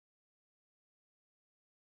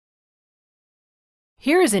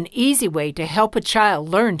Here is an easy way to help a child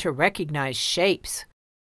learn to recognize shapes.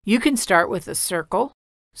 You can start with a circle,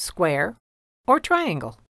 square, or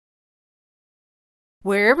triangle.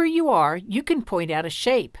 Wherever you are, you can point out a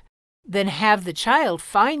shape, then have the child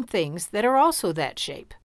find things that are also that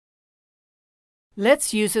shape.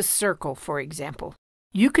 Let's use a circle, for example.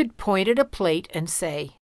 You could point at a plate and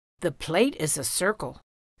say, "The plate is a circle.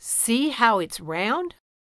 See how it's round?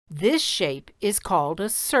 This shape is called a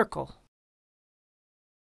circle."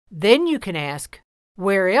 Then you can ask,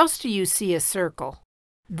 "Where else do you see a circle?"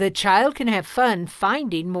 The child can have fun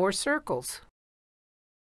finding more circles.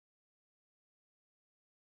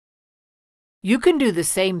 You can do the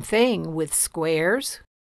same thing with squares,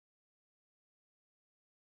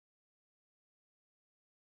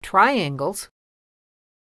 triangles,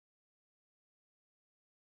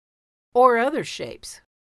 or other shapes.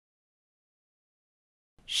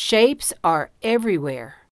 Shapes are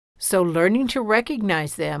everywhere, so learning to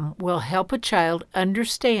recognize them will help a child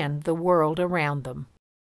understand the world around them.